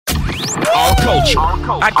culture.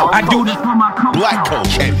 I do this for my culture. Black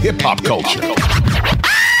culture and hip-hop culture.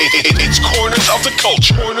 It's Corners of the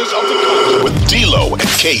Culture. Corners of the Culture with D-Lo and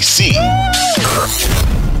KC.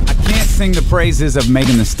 I can't sing the praises of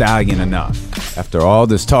Megan Thee Stallion enough. After all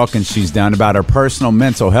this talking she's done about her personal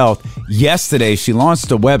mental health, yesterday she launched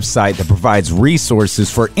a website that provides resources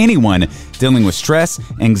for anyone dealing with stress,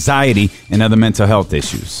 anxiety, and other mental health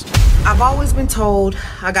issues. I've always been told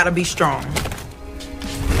I gotta be strong.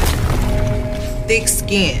 Thick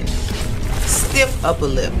skin, stiff upper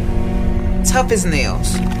lip, tough as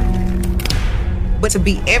nails. But to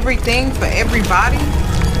be everything for everybody,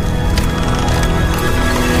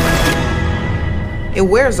 it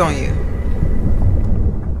wears on you.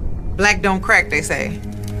 Black don't crack, they say.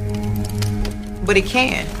 But it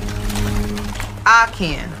can. I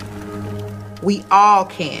can. We all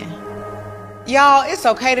can. Y'all, it's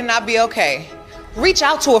okay to not be okay. Reach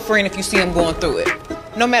out to a friend if you see them going through it.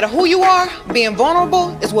 No matter who you are, being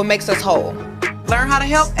vulnerable is what makes us whole. Learn how to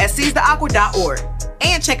help at seizetheawkward.org.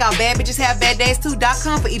 And check out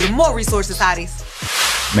badbitcheshavebaddays2.com for even more resources, hotties.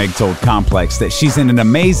 Meg told Complex that she's in an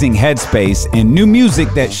amazing headspace and new music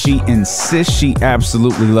that she insists she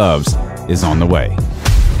absolutely loves is on the way.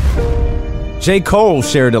 J. Cole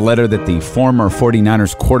shared a letter that the former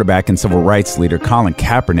 49ers quarterback and civil rights leader Cole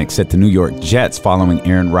Kaepernick sent to New York Jets following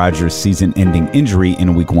Aaron Rodgers' season-ending injury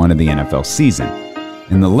in Week 1 of the NFL season.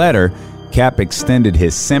 In the letter, Cap extended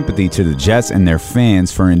his sympathy to the Jets and their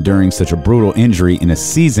fans for enduring such a brutal injury in a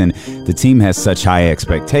season the team has such high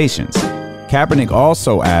expectations. Kaepernick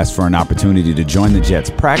also asked for an opportunity to join the Jets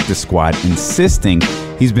practice squad, insisting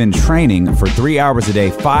he's been training for 3 hours a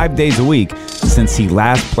day, 5 days a week, since he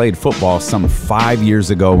last played football some 5 years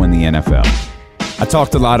ago in the NFL. I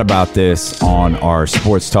talked a lot about this on our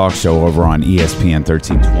sports talk show over on ESPN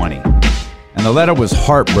 1320. And the letter was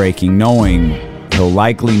heartbreaking, knowing he'll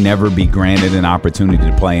likely never be granted an opportunity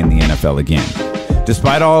to play in the NFL again.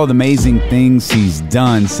 Despite all of the amazing things he's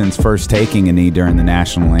done since first taking a knee during the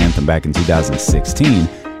national anthem back in 2016,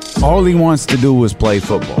 all he wants to do is play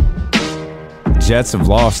football. The Jets have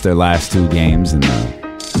lost their last 2 games, and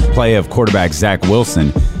the play of quarterback Zach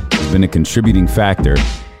Wilson has been a contributing factor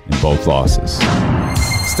in both losses.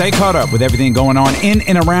 Stay caught up with everything going on in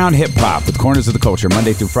and around hip-hop with Corners of the Culture,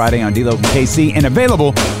 Monday through Friday on D-Lo and KC, and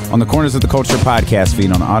available on the Corners of the Culture podcast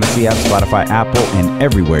feed on Odyssey app, Spotify, Apple, and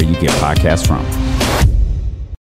everywhere you get podcasts from.